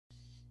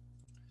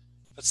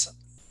But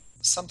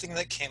something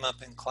that came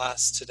up in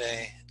class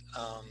today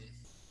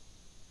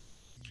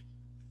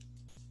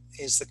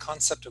is the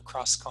concept of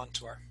cross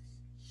contour.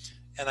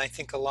 And I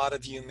think a lot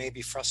of you may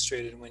be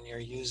frustrated when you're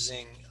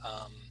using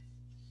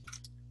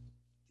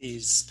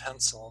these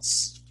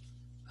pencils.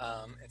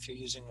 If you're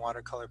using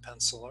watercolor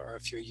pencil or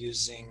if you're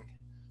using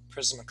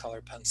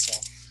Prismacolor pencil,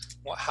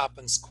 what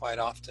happens quite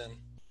often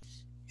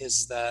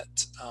is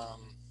that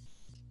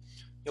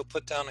you'll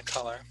put down a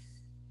color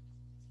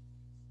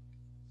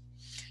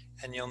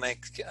and you'll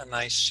make a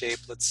nice shape.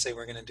 Let's say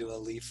we're going to do a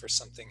leaf or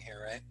something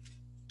here, right?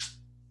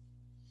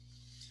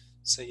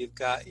 So you've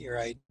got your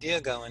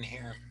idea going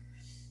here.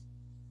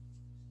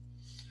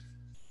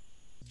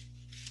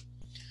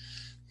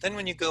 Then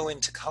when you go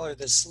in to color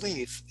this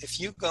leaf, if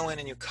you go in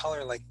and you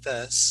color like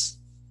this,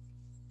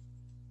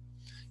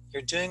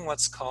 you're doing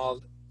what's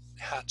called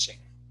hatching,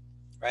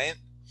 right?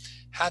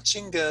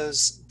 Hatching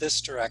goes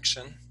this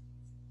direction,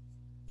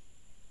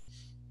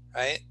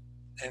 right?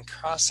 And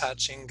cross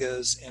hatching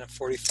goes in a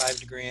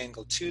 45-degree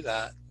angle to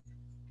that,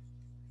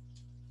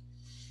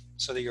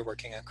 so that you're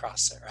working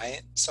across it,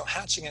 right? So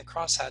hatching and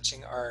cross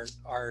hatching are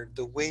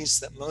the ways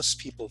that most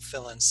people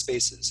fill in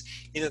spaces.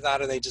 Either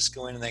that or they just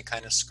go in and they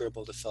kind of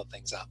scribble to fill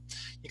things up.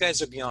 You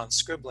guys are beyond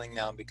scribbling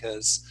now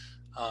because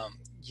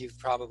you've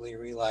probably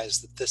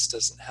realized that this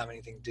doesn't have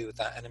anything to do with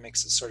that, and it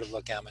makes it sort of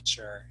look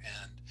amateur,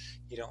 and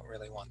you don't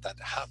really want that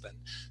to happen.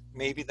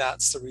 Maybe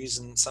that's the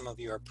reason some of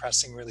you are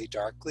pressing really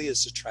darkly,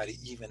 is to try to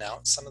even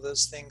out some of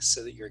those things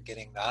so that you're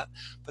getting that.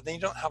 But then you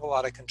don't have a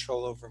lot of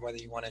control over whether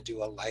you want to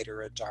do a light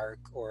or a dark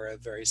or a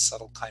very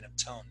subtle kind of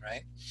tone,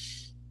 right?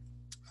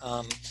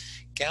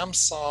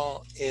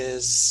 Gamsol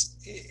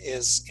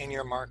is in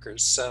your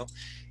markers. So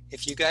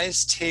if you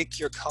guys take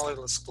your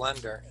colorless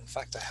blender, in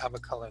fact, I have a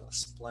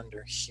colorless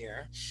blender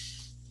here.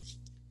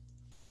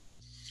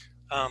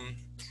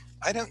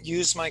 I don't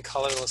use my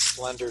colorless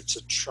blender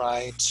to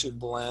try to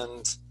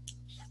blend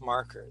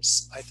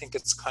markers. I think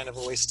it's kind of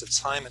a waste of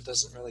time. It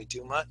doesn't really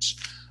do much.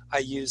 I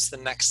use the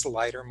next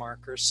lighter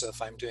marker. So if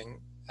I'm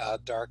doing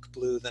dark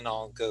blue, then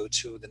I'll go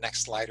to the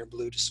next lighter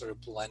blue to sort of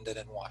blend it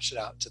and wash it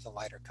out to the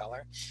lighter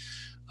color.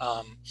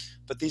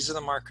 But these are the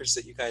markers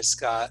that you guys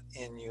got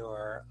in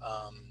your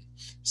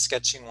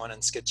Sketching 1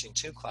 and Sketching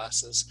 2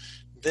 classes.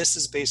 This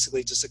is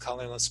basically just a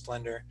colorless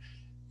blender.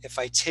 If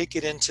I take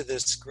it into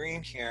this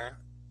green here,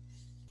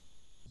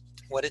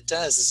 what it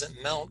does is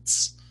it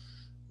melts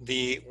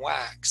the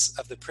wax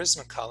of the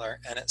Prismacolor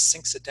and it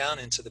sinks it down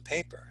into the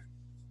paper.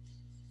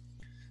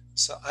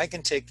 So I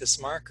can take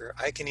this marker,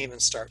 I can even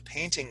start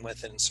painting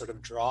with it and sort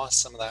of draw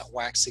some of that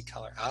waxy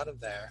color out of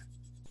there.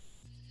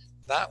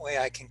 That way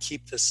I can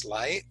keep this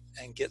light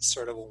and get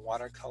sort of a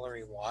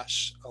watercolory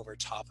wash over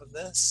top of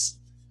this.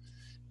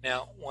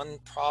 Now, one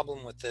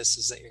problem with this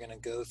is that you're going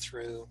to go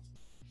through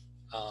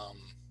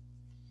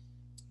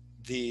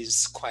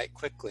these quite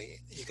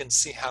quickly. You can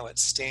see how it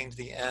stained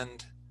the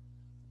end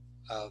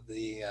of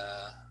the,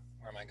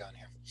 where am I going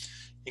here?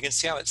 You can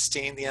see how it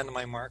stained the end of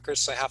my marker,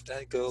 so I have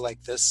to go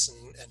like this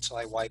until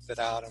I wipe it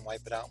out and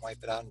wipe it out and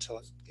wipe it out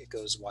until it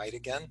goes white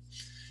again.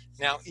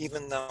 Now,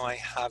 even though I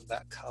have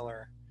that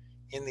color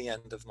in the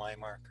end of my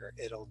marker,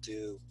 it'll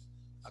do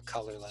a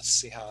colorless.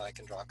 See how I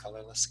can draw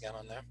colorless again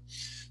on there?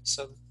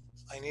 So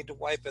I need to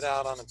wipe it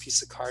out on a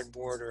piece of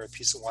cardboard or a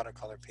piece of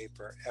watercolor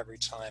paper every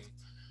time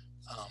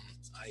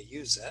I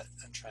use it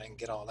and try and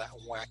get all that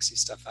waxy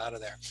stuff out of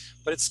there.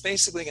 But it's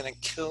basically going to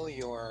kill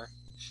your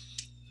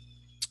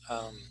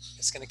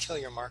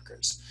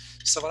markers.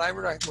 So what I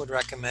would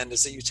recommend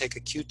is that you take a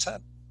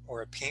Q-tip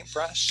or a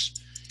paintbrush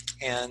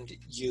and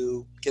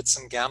you get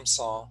some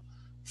Gamsol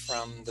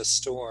from the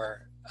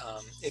store.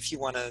 If you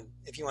want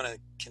to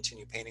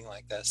continue painting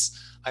like this,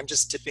 I'm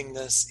just dipping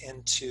this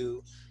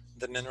into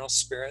the mineral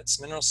spirits.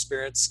 Mineral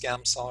spirits,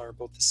 Gamsol are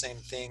both the same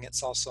thing.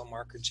 It's also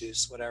marker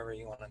juice, whatever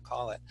you want to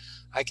call it.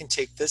 I can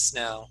take this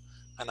now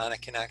and I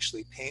can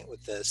actually paint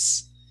with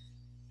this,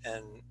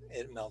 and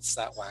it melts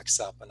that wax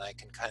up and I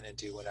can kind of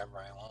do whatever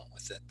I want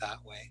with it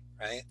that way,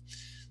 right?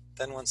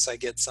 Then once I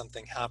get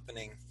something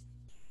happening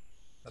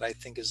that I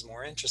think is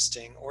more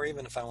interesting, or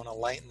even if I want to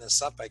lighten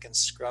this up, I can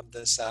scrub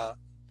this out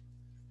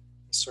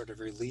and sort of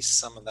release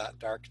some of that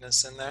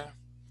darkness in there.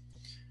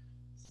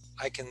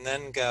 I can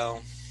then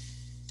go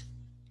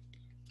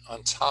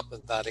on top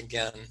of that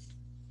again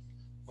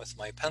with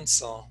my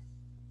pencil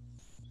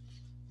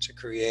to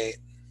create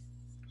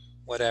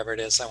whatever it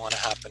is I want to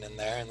happen in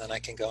there, and then I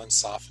can go and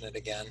soften it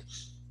again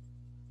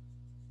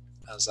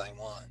as I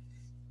want.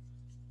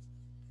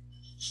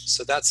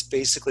 So that's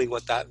basically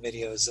what that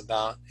video is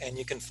about, and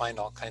you can find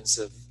all kinds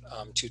of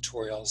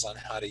tutorials on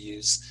how to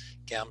use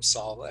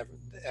Gamsol.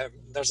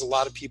 There's a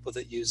lot of people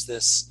that use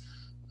this,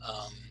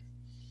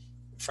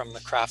 from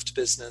the craft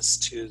business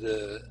to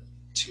the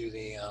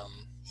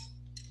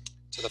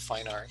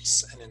fine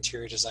arts, and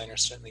interior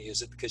designers certainly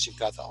use it because you've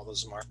got all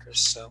those markers.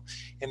 So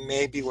it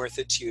may be worth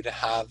it to you to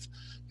have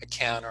a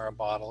can or a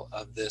bottle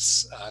of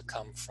this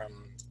come from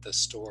the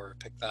store.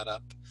 Pick that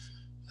up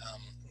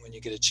when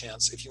you get a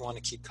chance if you want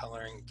to keep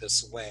coloring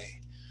this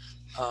way.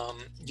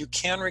 You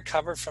can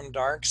recover from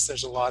darks.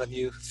 There's a lot of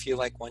you who feel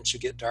like once you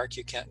get dark,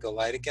 you can't go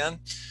light again.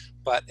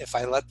 But if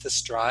I let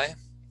this dry,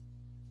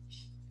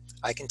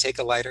 I can take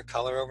a lighter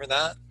color over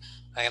that,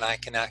 and I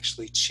can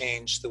actually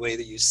change the way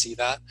that you see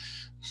that.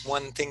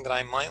 One thing that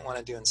I might want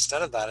to do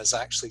instead of that is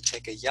actually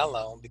take a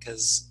yellow,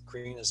 because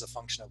green is a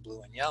function of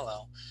blue and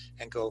yellow,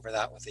 and go over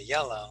that with a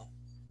yellow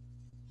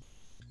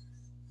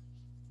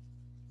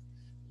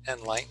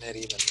and lighten it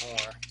even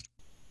more.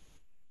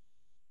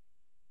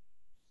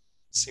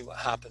 See what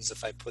happens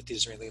if I put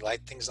these really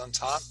light things on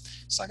top.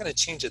 It's not going to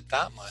change it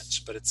that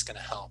much, but it's going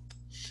to help.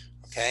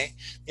 Okay.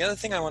 The other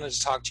thing I wanted to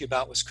talk to you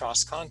about was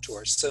cross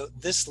contours. So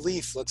this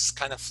leaf looks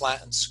kind of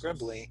flat and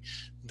scribbly.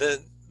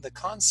 The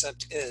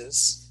concept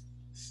is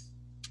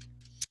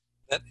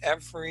that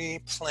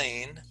every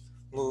plane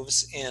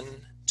moves in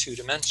 2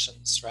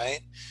 dimensions, right?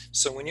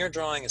 So when you're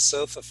drawing a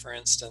sofa, for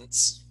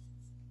instance,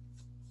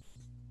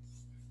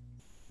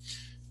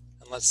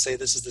 and let's say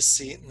this is the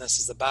seat and this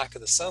is the back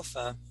of the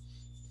sofa,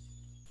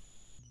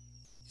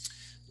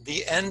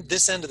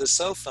 this end of the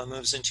sofa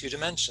moves in 2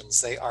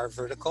 dimensions. They are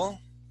vertical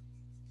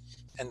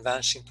and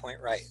vanishing point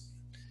right.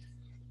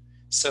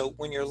 So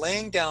when you're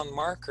laying down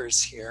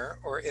markers here,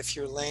 or if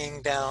you're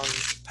laying down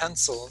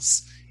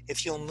pencils,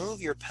 if you'll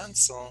move your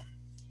pencil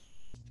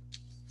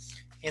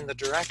in the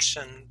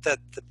direction that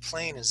the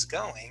plane is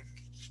going,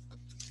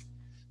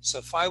 so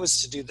if I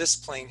was to do this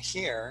plane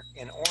here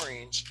in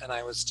orange and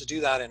I was to do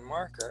that in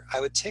marker,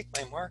 I would take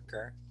my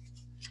marker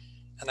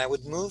and I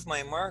would move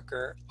my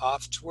marker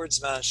off towards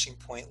vanishing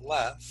point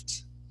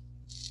left,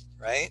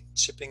 right?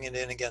 Chipping it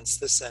in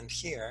against this end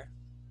here.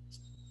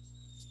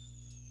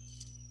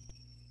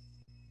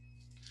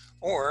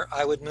 Or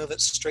I would move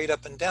it straight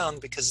up and down,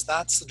 because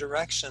that's the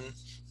direction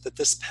that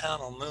this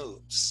panel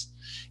moves.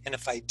 And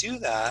if I do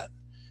that,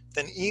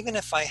 then even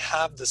if I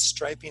have the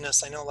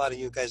stripiness, I know a lot of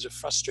you guys are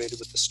frustrated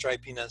with the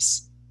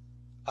stripiness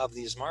of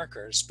these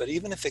markers, but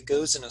even if it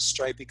goes in a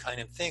stripy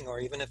kind of thing, or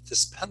even if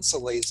this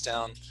pencil lays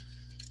down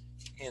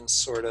in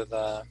sort of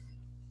a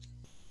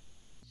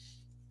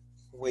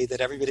way that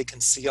everybody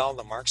can see all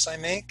the marks I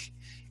make,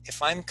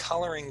 if I'm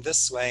coloring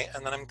this way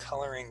and then I'm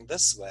coloring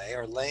this way,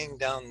 or laying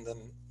down the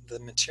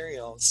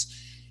materials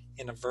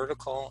in a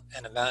vertical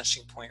and a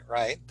vanishing point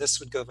right, this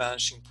would go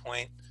vanishing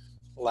point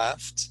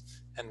left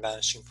and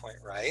vanishing point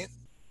right,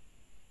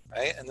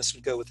 right? And this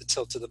would go with the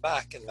tilt to the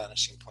back and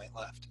vanishing point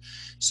left.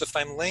 So if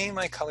I'm laying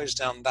my colors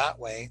down that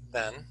way,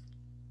 then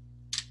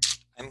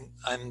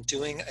I'm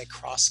doing a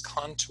cross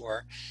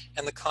contour,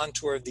 and the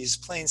contour of these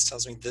planes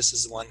tells me this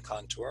is one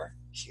contour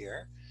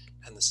here,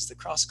 and this is the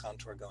cross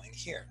contour going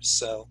here.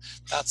 So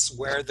that's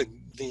where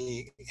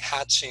the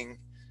hatching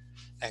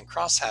and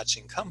cross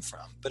hatching come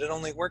from, but it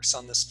only works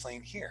on this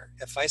plane here.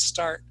 If I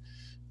start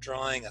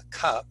drawing a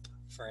cup,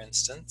 for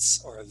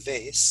instance, or a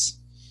vase,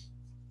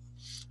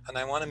 and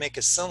I want to make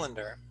a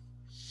cylinder,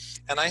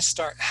 and I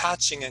start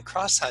hatching and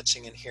cross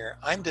hatching in here,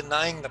 I'm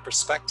denying the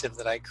perspective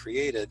that I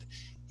created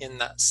in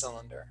that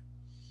cylinder,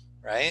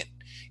 right?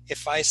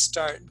 If I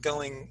start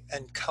going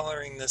and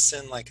coloring this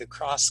in like a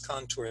cross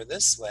contour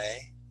this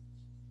way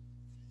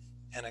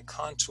and a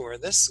contour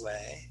this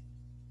way,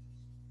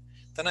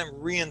 then I'm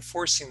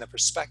reinforcing the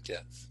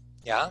perspective,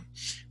 yeah?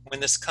 When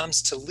this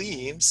comes to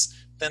leaves,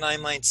 then I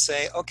might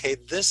say, okay,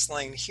 this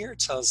line here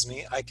tells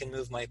me I can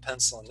move my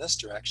pencil in this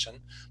direction,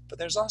 but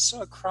there's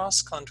also a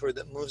cross contour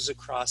that moves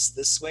across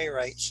this way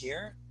right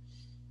here.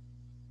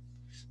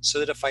 So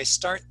that if I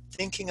start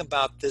thinking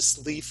about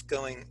this leaf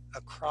going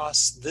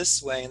across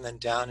this way and then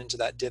down into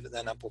that divot,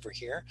 then up over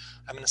here,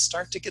 I'm going to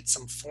start to get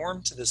some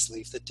form to this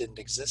leaf that didn't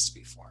exist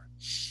before,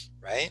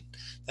 right?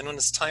 Then when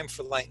it's time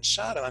for light and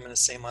shadow, I'm going to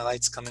say my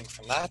light's coming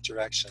from that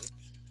direction.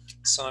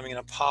 So I'm going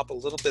to pop a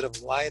little bit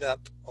of light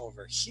up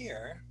over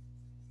here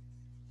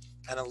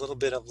and a little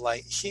bit of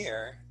light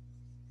here.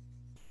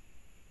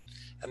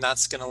 And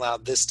that's going to allow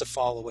this to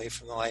fall away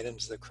from the light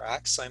into the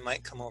crack. So I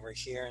might come over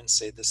here and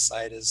say this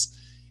side is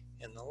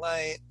in the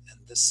light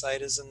and this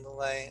side is in the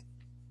light.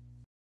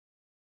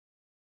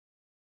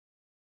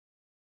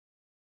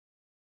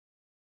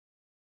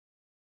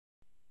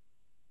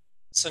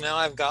 So now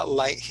I've got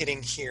light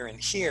hitting here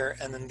and here,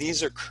 and then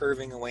these are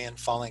curving away and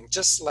falling,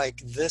 just like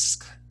this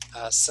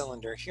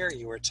cylinder here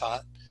you were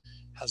taught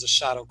has a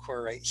shadow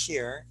core right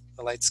here.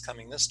 The light's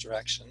coming this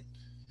direction.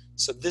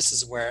 So this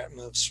is where it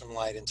moves from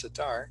light into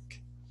dark.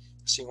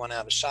 So you want to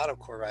have a shadow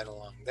core right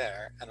along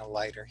there, and a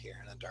lighter here,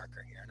 and a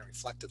darker here, and a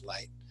reflected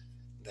light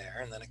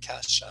there, and then a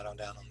cast shadow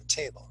down on the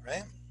table,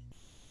 right?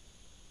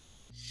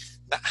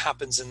 That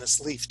happens in this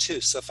leaf too.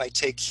 So if I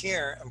take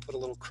here and put a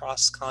little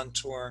cross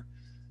contour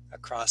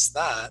across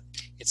that,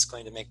 it's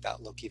going to make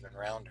that look even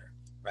rounder,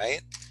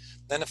 right?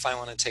 Then if I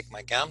want to take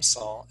my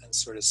Gamsol and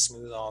sort of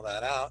smooth all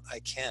that out, I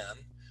can.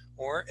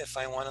 Or if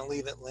I want to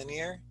leave it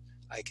linear,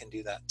 I can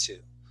do that too.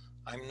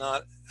 I'm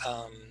not,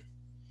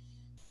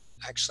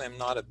 actually I'm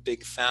not a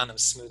big fan of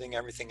smoothing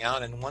everything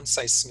out, and once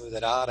I smooth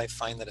it out, I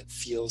find that it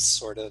feels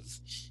sort of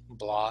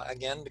blah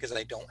again because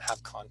I don't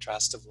have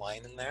contrast of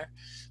line in there.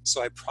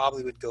 So I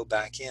probably would go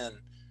back in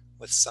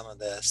with some of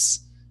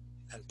this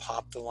and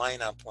pop the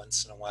line up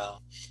once in a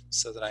while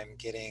so that I'm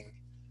getting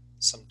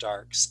some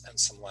darks and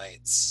some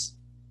lights,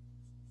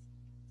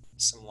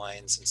 some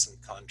lines and some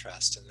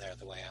contrast in there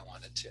the way I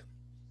wanted to.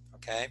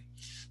 Okay,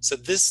 so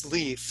this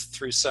leaf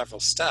through several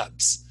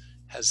steps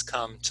has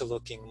come to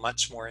looking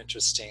much more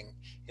interesting,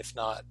 if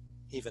not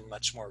even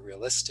much more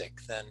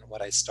realistic than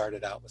what I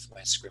started out with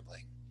my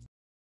scribbling.